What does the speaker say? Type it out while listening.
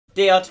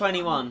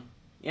DR21.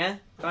 Yeah?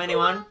 Go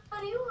anyone?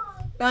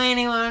 21. Go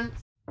anyone?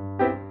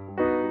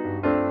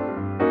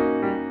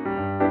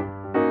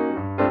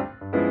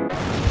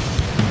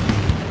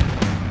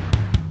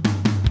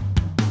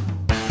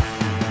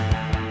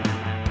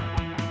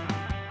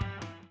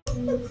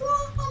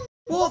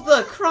 What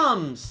the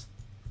crumbs?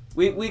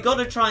 We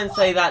gotta try and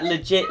say that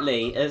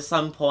legitly at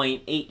some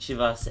point, each of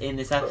us in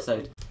this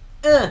episode.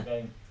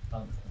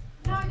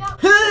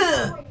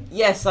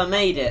 Yes, I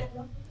made it.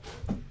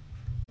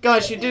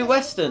 Guys, should do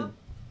Western.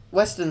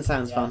 Western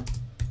sounds fun.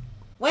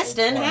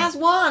 Western has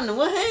won!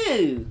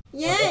 Woohoo!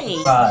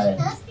 Yay! I've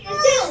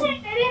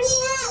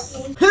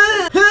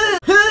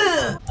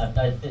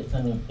died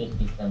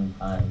 657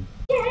 times.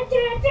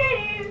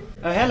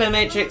 Oh, hello,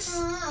 Matrix.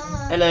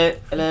 Hello,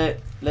 hello,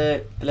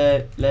 hello,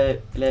 hello, hello,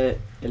 hello,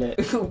 hello.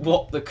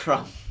 What the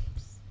crumbs?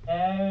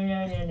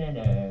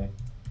 No.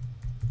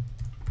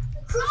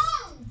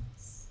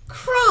 Crumbs!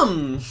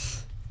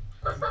 Crumbs!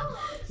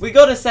 We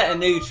gotta set a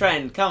new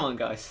trend. Come on,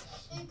 guys.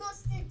 You've got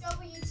to do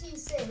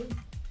WTC.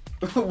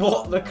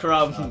 What the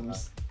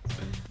crumbs?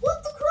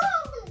 What the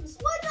crumbs?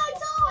 Why did I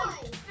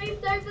die?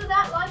 Moved over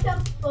that like a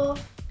before.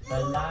 The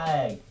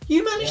lag.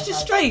 You managed to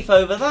strafe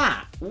over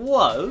that.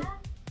 Whoa.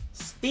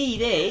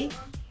 Speedy.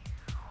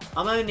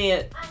 I'm only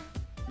at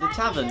the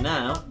tavern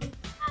now.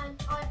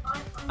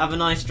 Have a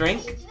nice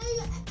drink. You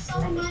know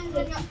sometimes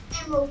when your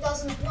emerald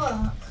doesn't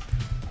work.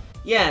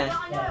 Yeah.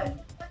 I know,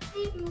 but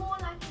even more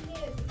like in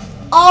here.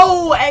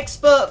 Oh,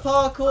 expert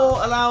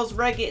parkour allows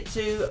Regit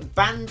to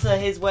banter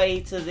his way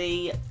to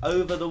the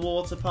over the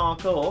water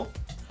parkour.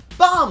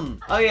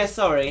 Bum! Oh yeah,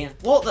 sorry.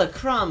 What the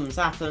crumbs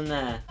happened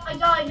there? I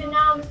died and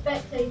now I'm a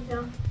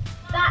spectator.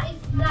 That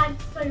is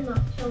lagged so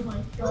much, oh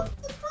my god.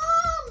 What the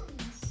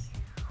crumbs?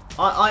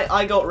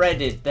 I got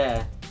redded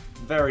there.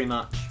 Very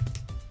much.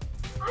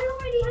 I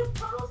already have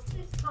passed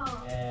this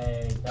part.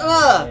 Yay,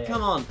 Ugh!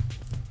 Come on.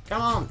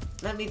 Come on.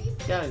 Let me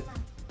go.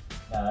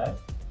 No.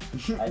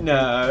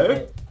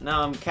 No.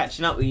 Now I'm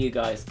catching up with you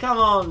guys. Come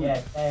on.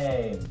 Yeah,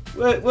 same.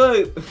 Whoop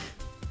whoop.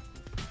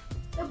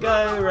 The Go,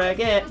 block Regit.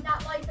 did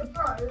that like a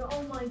pro,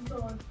 oh my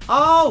god.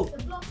 Oh!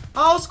 The block.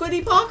 Oh,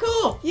 Squiddy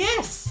parkour!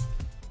 Yes!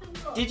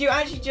 block. Did you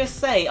actually just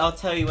say, I'll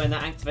tell you when they're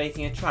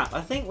activating a trap?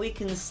 I think we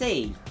can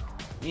see,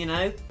 you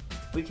know?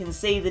 We can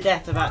see the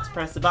death about to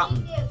press the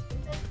button.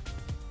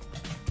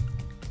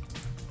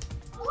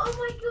 Oh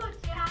my god,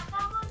 Jack,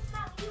 that was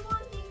that you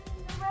weren't even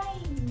in the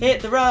rain.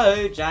 Hit the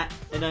road, Jack,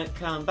 and don't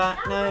come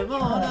back no more,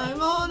 no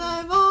more,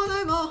 no more,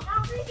 no more.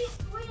 That Regit's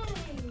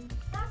winning.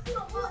 That's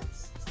not what.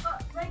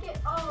 Regit,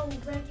 oh,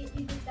 Regit,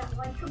 you did that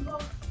like a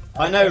boss.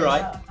 I know,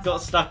 right?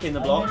 Got stuck in the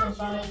I'm block. gonna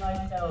find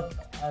myself.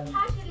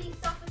 Casually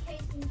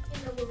suffocating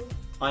in the wall.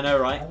 I know,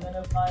 right? I'm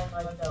gonna find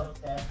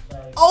myself there.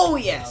 So Oh,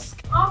 yes!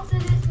 After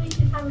this, we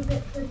should have a bit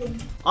of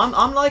pudding.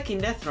 I'm liking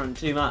Death Run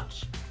too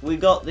much. We've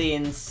got the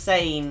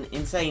insane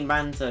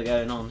banter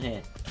going on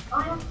here.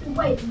 I have to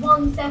wait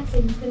 1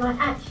 second till I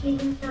actually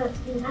insert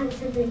the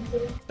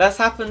activated. That's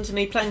happened to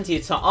me plenty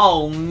of times.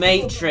 Oh,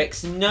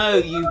 Matrix, no,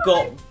 you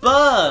got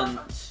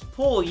burnt.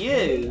 Poor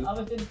you. I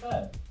was in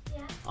first.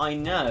 Yeah. I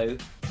know.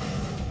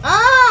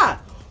 Ah!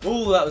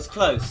 Oh, that was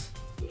close.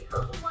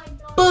 Oh my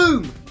god.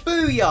 Boom!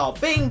 Booyah!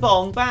 Bing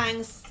bong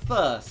bangs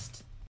first.